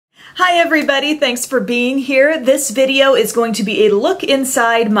Hi everybody, thanks for being here. This video is going to be a look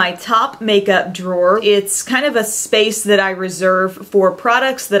inside my top makeup drawer. It's kind of a space that I reserve for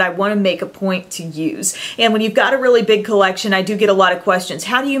products that I want to make a point to use. And when you've got a really big collection, I do get a lot of questions.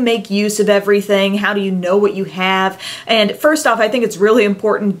 How do you make use of everything? How do you know what you have? And first off, I think it's really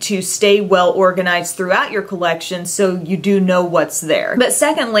important to stay well organized throughout your collection so you do know what's there. But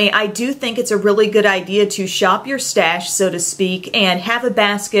secondly, I do think it's a really good idea to shop your stash, so to speak, and have a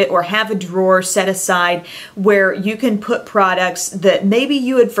basket or have a drawer set aside where you can put products that maybe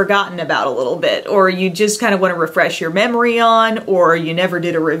you had forgotten about a little bit, or you just kind of want to refresh your memory on, or you never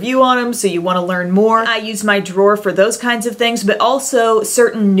did a review on them so you want to learn more. I use my drawer for those kinds of things, but also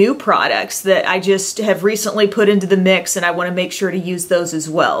certain new products that I just have recently put into the mix and I want to make sure to use those as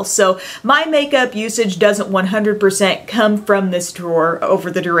well. So my makeup usage doesn't 100% come from this drawer over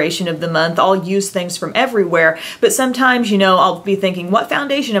the duration of the month. I'll use things from everywhere, but sometimes, you know, I'll be thinking, what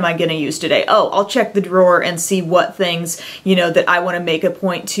foundation am I going to use today? Oh, I'll check the drawer and see what things, you know, that I want to make a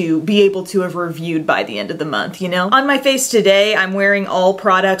point to be able to have reviewed by the end of the month, you know? On my face today, I'm wearing all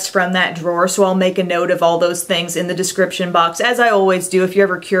products from that drawer, so I'll make a note of all those things in the description box, as I always do. If you're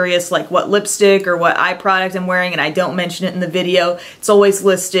ever curious, like what lipstick or what eye product I'm wearing and I don't mention it in the video, it's always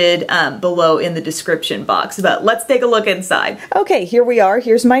listed below in the description box. But let's take a look inside. Okay, here we are.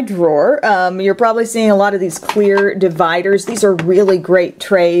 Here's my drawer. You're probably seeing a lot of these clear dividers. These are really great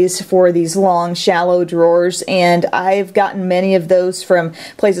trays for these long, shallow drawers, and I've gotten many of those from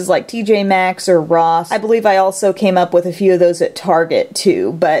places like TJ Maxx or Ross. I believe I also came up with a few of those at Target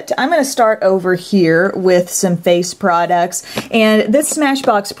too, but I'm going to start over here with some face products, and this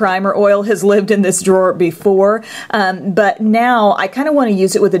Smashbox Primer Oil has lived in this drawer before, but now I kind of want to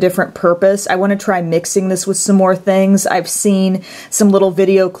use it with a different purpose. I want to try mixing this with some more things. I've seen some little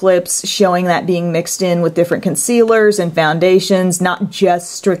video clips showing that being mixed in with different concealers and foundations, not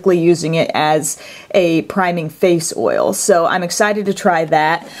just strictly using it as a priming face oil. So I'm excited to try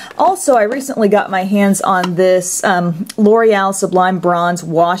that. Also, I recently got my hands on this L'Oreal Sublime Bronze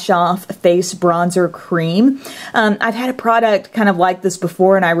Wash Off Face Bronzer Cream. I've had a product kind of like this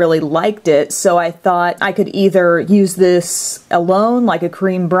before and I really liked it, so I thought I could either use this alone like a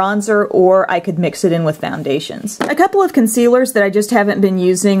cream bronzer, or I could mix it in with foundations. A couple of concealers that I just haven't been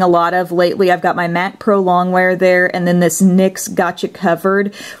using a lot of lately. I've got my MAC Pro Longwear there, and then this NYX Gotcha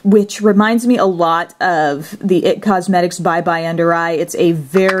Covered, which reminds me a lot of the IT Cosmetics Bye Bye Under Eye. It's a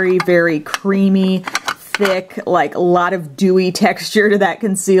very, very creamy, thick, like a lot of dewy texture to that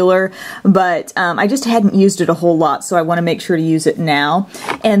concealer, but I just hadn't used it a whole lot, so I want to make sure to use it now.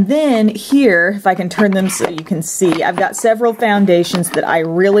 And then here, if I can turn them so you can see, I've got several foundations that I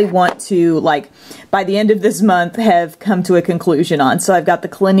really want to, like, by the end of this month, have come to a conclusion on. So I've got the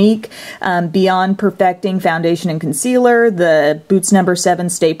Clinique Beyond Perfecting Foundation and Concealer, the Boots No. 7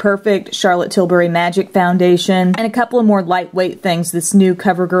 Stay Perfect, Charlotte Tilbury Magic Foundation, and a couple of more lightweight things, this new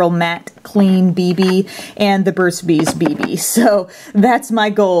CoverGirl Matte Clean BB and the Burt's Bees BB. So that's my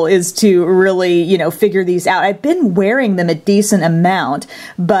goal, is to really, you know, figure these out. I've been wearing them a decent amount,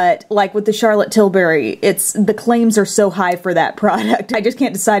 but like with the Charlotte Tilbury, the claims are so high for that product. I just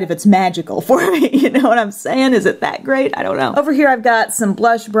can't decide if it's magical for me. You know what I'm saying? Is it that great? I don't know. Over here I've got some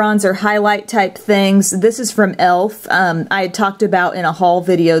blush, bronzer, highlight type things. This is from e.l.f. I had talked about in a haul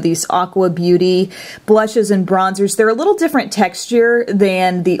video these Aqua Beauty blushes and bronzers. They're a little different texture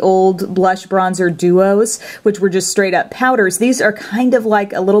than the old blush bronzer duos, which were just straight up powders. These are kind of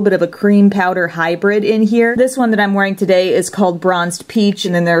like a little bit of a cream powder hybrid in here. This one that I'm wearing today is called Bronzed Peach,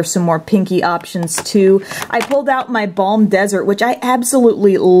 and then there are some more pinky options too. I pulled out my Balm Desert, which I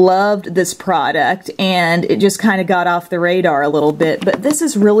absolutely loved this product, and it just kind of got off the radar a little bit, but this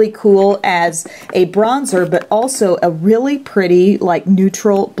is really cool as a bronzer, but also a really pretty, like,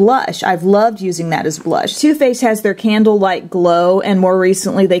 neutral blush. I've loved using that as blush. Too Faced has their Candlelight Glow, and more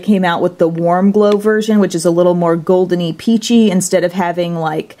recently they came out with the Warm Glow version, which is a little more goldeny peachy instead of having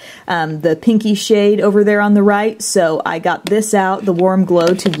like the pinky shade over there on the right. So I got this out, the Warm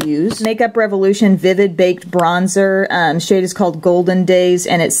Glow, to use. Makeup Revolution Vivid Baked Bronzer. Shade is called Golden Days,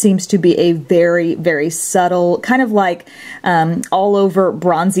 and it seems to be a very, very subtle, kind of like all over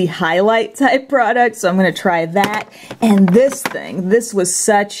bronzy highlight type product. So I'm going to try that. And this thing, this was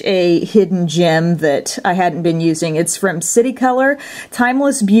such a hidden gem that I hadn't been using. It's from City Color,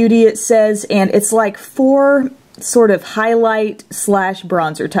 Timeless Beauty it says, and it's like 4 sort of highlight slash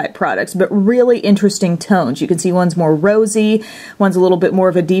bronzer type products, but really interesting tones. You can see one's more rosy, one's a little bit more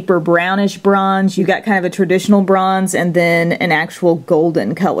of a deeper brownish bronze. You got kind of a traditional bronze and then an actual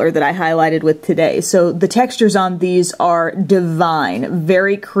golden color that I highlighted with today. So the textures on these are divine,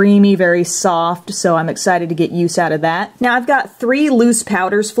 very creamy, very soft, so I'm excited to get use out of that. Now I've got 3 loose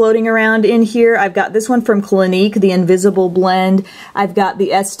powders floating around in here. I've got this one from Clinique, the Invisible Blend. I've got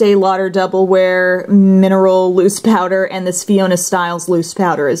the Estee Lauder Double Wear Mineral Loose Powder and this Fiona Styles Loose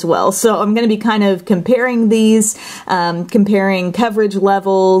Powder as well. So I'm going to be kind of comparing these, comparing coverage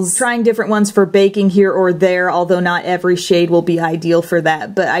levels, trying different ones for baking here or there, although not every shade will be ideal for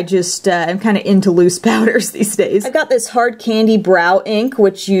that, but I just, I'm kind of into loose powders these days. I've got this Hard Candy Brow Ink,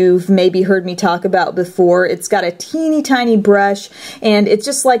 which you've maybe heard me talk about before. It's got a teeny tiny brush, and it's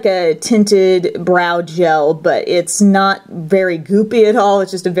just like a tinted brow gel, but it's not very goopy at all.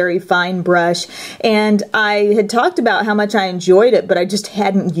 It's just a very fine brush, and I had talked about how much I enjoyed it, but I just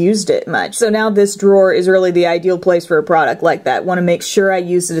hadn't used it much. So now this drawer is really the ideal place for a product like that. Want to make sure I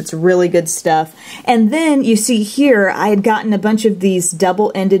use it. It's really good stuff. And then you see here, I had gotten a bunch of these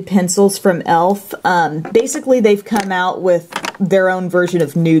double-ended pencils from e.l.f. Basically, they've come out with their own version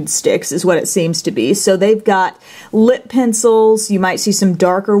of nude sticks, is what it seems to be. So they've got lip pencils. You might see some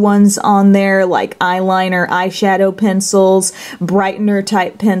darker ones on there, like eyeliner, eyeshadow pencils, brightener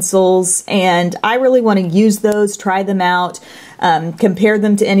type pencils, and I really want to use those, try them out, compare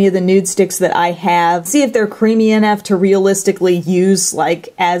them to any of the nude sticks that I have, see if they're creamy enough to realistically use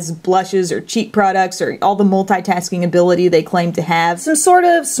like as blushes or cheek products or all the multitasking ability they claim to have. Some sort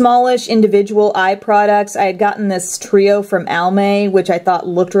of smallish individual eye products. I had gotten this trio from Almay, which I thought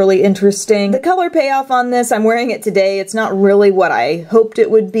looked really interesting. The color payoff on this, I'm wearing it today. It's not really what I hoped it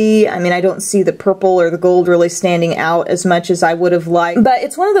would be. I mean, I don't see the purple or the gold really standing out as much as I would have liked, but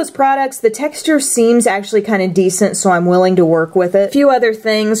it's one of those products, the texture seems actually kind of decent, so I'm willing to work with it. A few other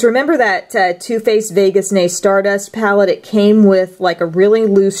things. Remember that Too Faced Vegas Nay Stardust palette? It came with like a really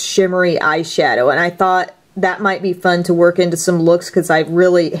loose shimmery eyeshadow, and I thought that might be fun to work into some looks because I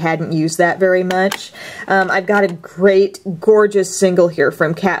really hadn't used that very much. I've got a great, gorgeous single here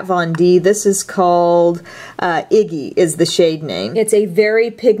from Kat Von D. This is called Iggy is the shade name. It's a very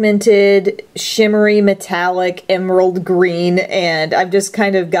pigmented, shimmery, metallic, emerald green, and I've just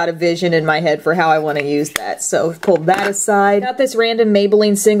kind of got a vision in my head for how I want to use that. So I've pulled that aside. Got this random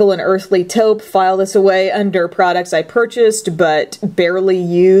Maybelline single in Earthly Taupe. File this away under products I purchased but barely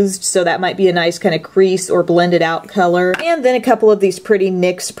used, so that might be a nice kind of crease or blended out color. And then a couple of these pretty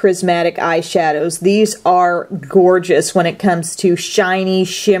NYX prismatic eyeshadows. These are gorgeous when it comes to shiny,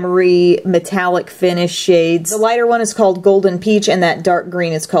 shimmery, metallic finish shades. The lighter one is called Golden Peach and that dark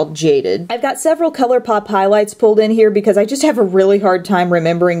green is called Jaded. I've got several ColourPop highlights pulled in here because I just have a really hard time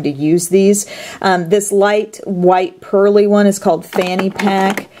remembering to use these. This light white pearly one is called Fanny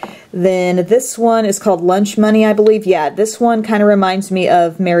Pack. Then this one is called Lunch Money, I believe. Yeah, this one kind of reminds me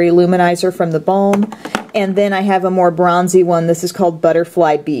of Mary Luminizer from The Balm. And then I have a more bronzy one. This is called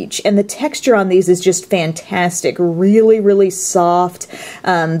Butterfly Beach. And the texture on these is just fantastic. Really, really soft.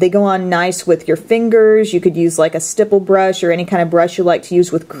 They go on nice with your fingers. You could use like a stipple brush or any kind of brush you like to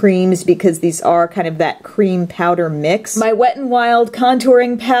use with creams because these are kind of that cream powder mix. My Wet n Wild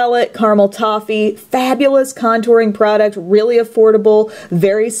contouring palette, Caramel Toffee. Fabulous contouring product. Really affordable.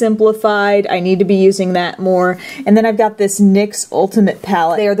 Very simplified. I need to be using that more. And then I've got this NYX Ultimate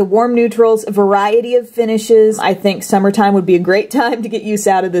palette. They are the warm neutrals, a variety of finishes. I think summertime would be a great time to get use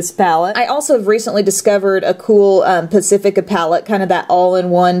out of this palette. I also have recently discovered a cool Pacifica palette, kind of that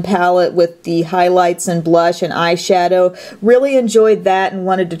all-in-one palette with the highlights and blush and eyeshadow. Really enjoyed that and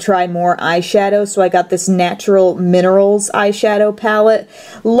wanted to try more eyeshadow, so I got this Natural Minerals eyeshadow palette.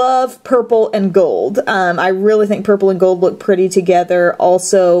 Love purple and gold. I really think purple and gold look pretty together.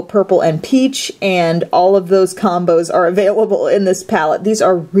 Also purple and peach, and all of those combos are available in this palette. These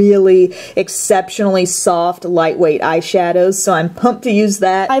are really exceptionally soft, lightweight eyeshadows, so I'm pumped to use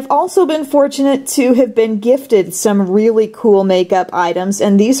that. I've also been fortunate to have been gifted some really cool makeup items,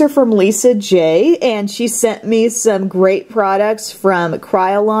 and these are from Lisa J, and she sent me some great products from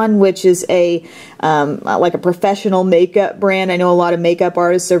Kryolan, which is a like a professional makeup brand. I know a lot of makeup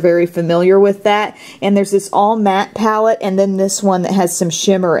artists are very familiar with that, and there's this all matte palette and then this one that has some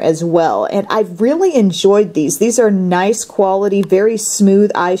shimmer as well, and I've really enjoyed these. These are nice quality, very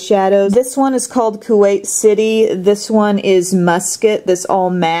smooth eyeshadows. This one is called Cool Kuwait City. This one is Muscat, this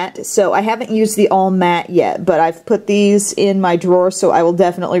all matte. So I haven't used the all matte yet, but I've put these in my drawer, so I will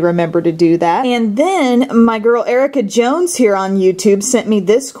definitely remember to do that. And then my girl Erica Jones here on YouTube sent me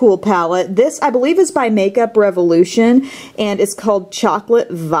this cool palette. This, I believe, is by Makeup Revolution, and it's called Chocolate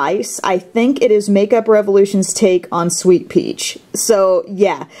Vice. I think it is Makeup Revolution's take on Sweet Peach. So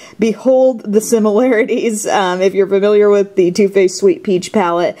yeah, behold the similarities. If you're familiar with the Too Faced Sweet Peach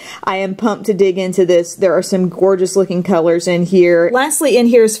palette, I am pumped to dig into this. There are some gorgeous looking colors in here. Lastly, in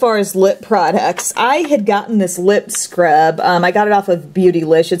here, as far as lip products, I had gotten this lip scrub. I got it off of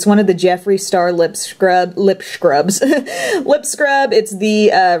Beautylish. It's one of the Jeffree Star lip scrubs. Lip scrub. It's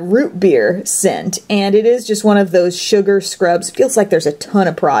the root beer scent, and it is just one of those sugar scrubs. It feels like there's a ton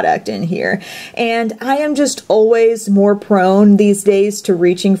of product in here, and I am just always more prone these days to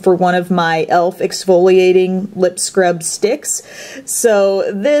reaching for one of my e.l.f. exfoliating lip scrub sticks.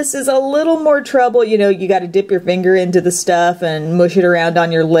 So this is a little more trouble. You know, you got to dip your finger into the stuff and mush it around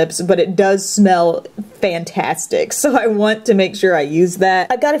on your lips, but it does smell fantastic, so I want to make sure I use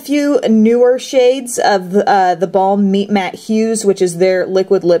that. I've got a few newer shades of the Balm Meat Matte Hues, which is their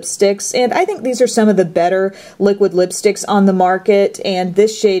liquid lipsticks, and I think these are some of the better liquid lipsticks on the market, and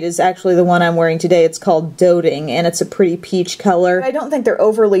this shade is actually the one I'm wearing today. It's called Doting, and it's a pretty peach color. I don't think they're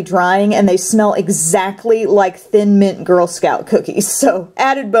overly drying, and they smell exactly like Thin Mint Girl Scout cookies, so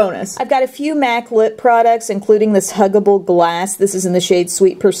added bonus. I've got a few MAC lip products, including this Huggable Glass. This is in the shade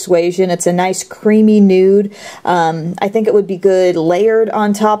Sweet Persuasion. It's a nice creamy nude. I think it would be good layered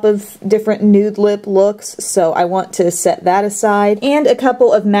on top of different nude lip looks, so I want to set that aside. And a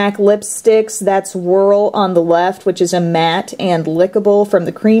couple of MAC lipsticks. That's Whirl on the left, which is a matte and lickable, from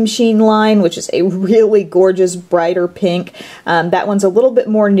the Cream Sheen line, which is a really gorgeous brighter pink. That one's a little bit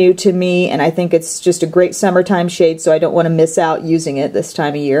more new to me, and I think it's just a great summertime shade, so I don't want to miss out using it this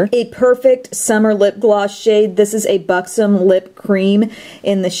time of year. A perfect summer lip gloss shade. This is a Buxom Lip Cream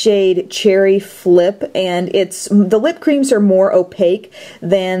in the shade Cherry Flip, and the lip creams are more opaque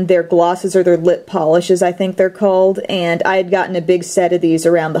than their glosses or their lip polishes, I think they're called, and I had gotten a big set of these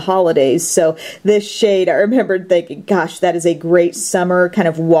around the holidays, so this shade, I remembered thinking, gosh, that is a great summer kind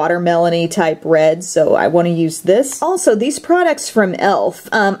of watermelon-y type red, so I want to use this. Also, these products from e.l.f.,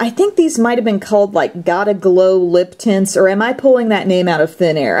 I think these might have been called like Gotta Glow lip tints, or am I pulling that name out of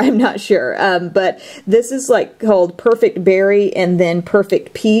thin air? I'm not sure, but this is like called Perfect Berry and then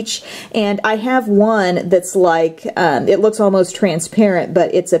Perfect Peach, and I have one that's like, it looks almost transparent,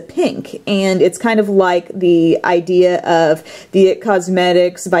 but it's a pink, and it's kind of like the idea of the IT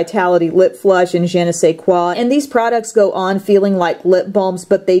Cosmetics Vitality Lip Flush and Je ne sais quoi, and these products go on feeling like lip balms,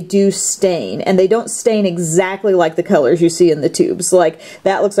 but they do stain, and they don't stain exactly like the colors you see in the tubes. Like,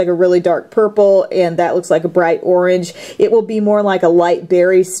 that looks like a really dark purple, and that looks like a bright orange. It will be more like a light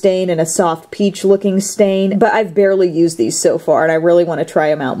berry stain and a soft peach looking stain, but I've barely used these so far, and I really want to try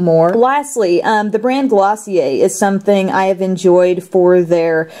them out more. Lastly, the brand Glossier is something I have enjoyed for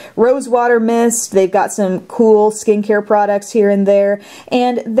their Rose Water Mist. They've got some cool skincare products here and there,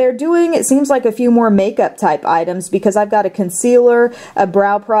 and they're doing, it seems like, a few more makeup type items, because I've got a concealer, a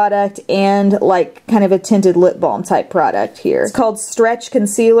brow product, and like kind of a tinted lip balm type product here. It's called Stretch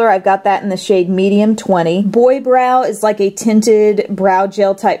Concealer. I've got that in the shade Medium 20. Boy Brow is like a tinted brow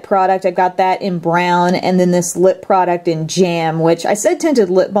gel type product. I've got that in brown, and then this lip product in Jam, which I said tinted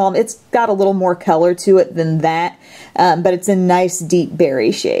lip balm. It's got a little more color to it than that, but it's a nice deep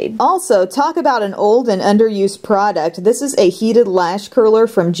berry shade. Also, talk about an old and underused product. This is a heated lash curler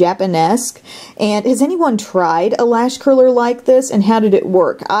from Japanesque, and has anyone tried a lash curler like this, and how did it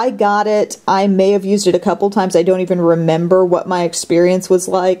work? I got it. I may have used it a couple times. I don't even remember what my experience was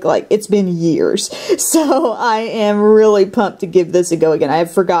like. Like, it's been years. So I am really pumped to give this a go again. I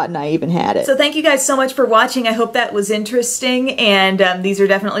have forgotten I even had it. So thank you guys so much for watching. I hope that was interesting, and these are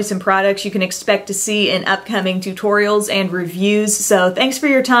definitely some products you can expect to see in upcoming tutorials and reviews. So thanks for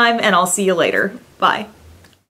your time, and I'll see you later. Bye.